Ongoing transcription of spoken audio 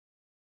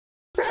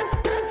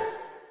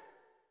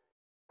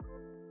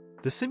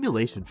The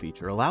simulation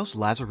feature allows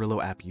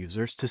Lazarillo app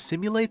users to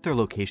simulate their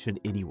location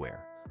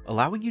anywhere,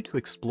 allowing you to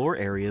explore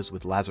areas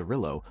with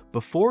Lazarillo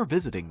before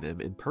visiting them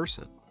in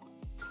person.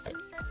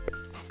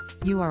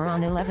 You are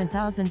on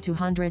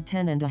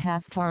 11,210 and a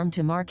half Farm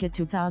to Market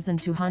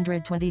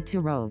 2222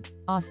 Road,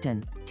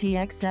 Austin,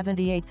 TX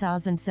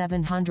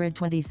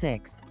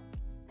 78726.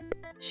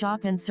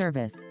 Shop and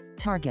service.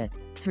 Target,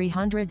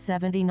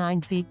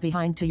 379 feet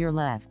behind to your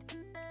left.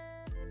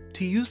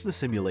 To use the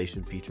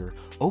simulation feature,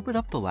 open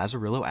up the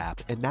Lazarillo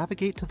app and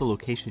navigate to the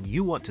location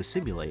you want to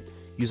simulate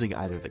using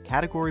either the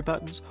category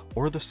buttons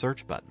or the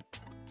search button.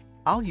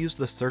 I'll use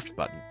the search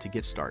button to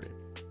get started.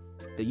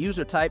 The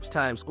user types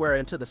Times Square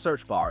into the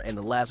search bar in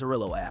the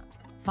Lazarillo app.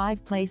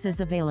 5 places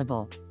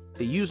available.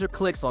 The user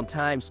clicks on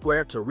Times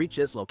Square to reach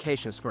its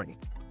location screen.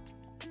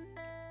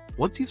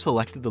 Once you've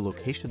selected the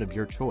location of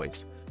your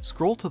choice,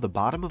 scroll to the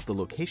bottom of the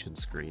location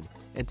screen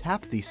and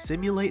tap the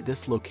Simulate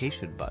this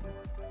location button.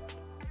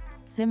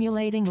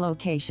 Simulating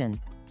location.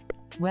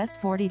 West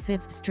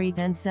 45th Street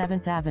and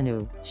 7th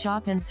Avenue,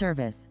 shop and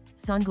service,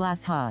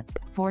 Sunglass Hut,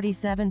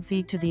 47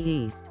 feet to the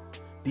east.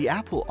 The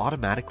app will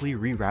automatically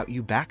reroute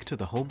you back to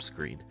the home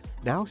screen,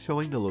 now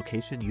showing the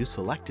location you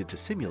selected to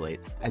simulate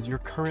as your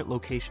current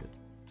location.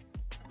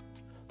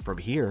 From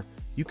here,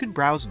 you can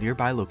browse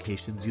nearby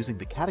locations using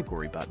the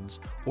category buttons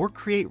or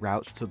create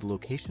routes to the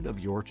location of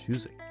your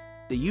choosing.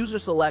 The user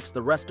selects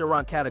the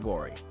restaurant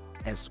category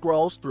and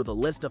scrolls through the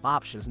list of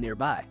options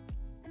nearby.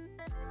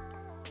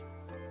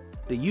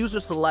 The user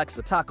selects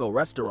a taco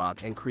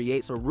restaurant and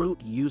creates a route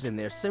using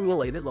their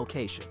simulated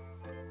location.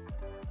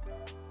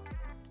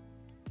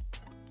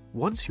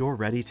 Once you're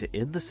ready to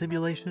end the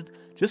simulation,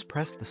 just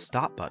press the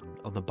Stop button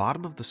on the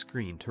bottom of the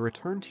screen to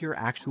return to your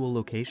actual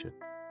location.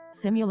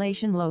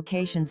 Simulation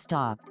location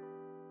stopped.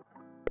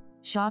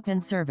 Shop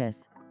and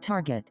service.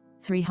 Target,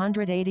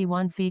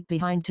 381 feet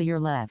behind to your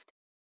left.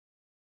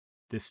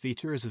 This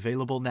feature is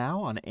available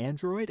now on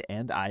Android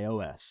and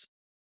iOS.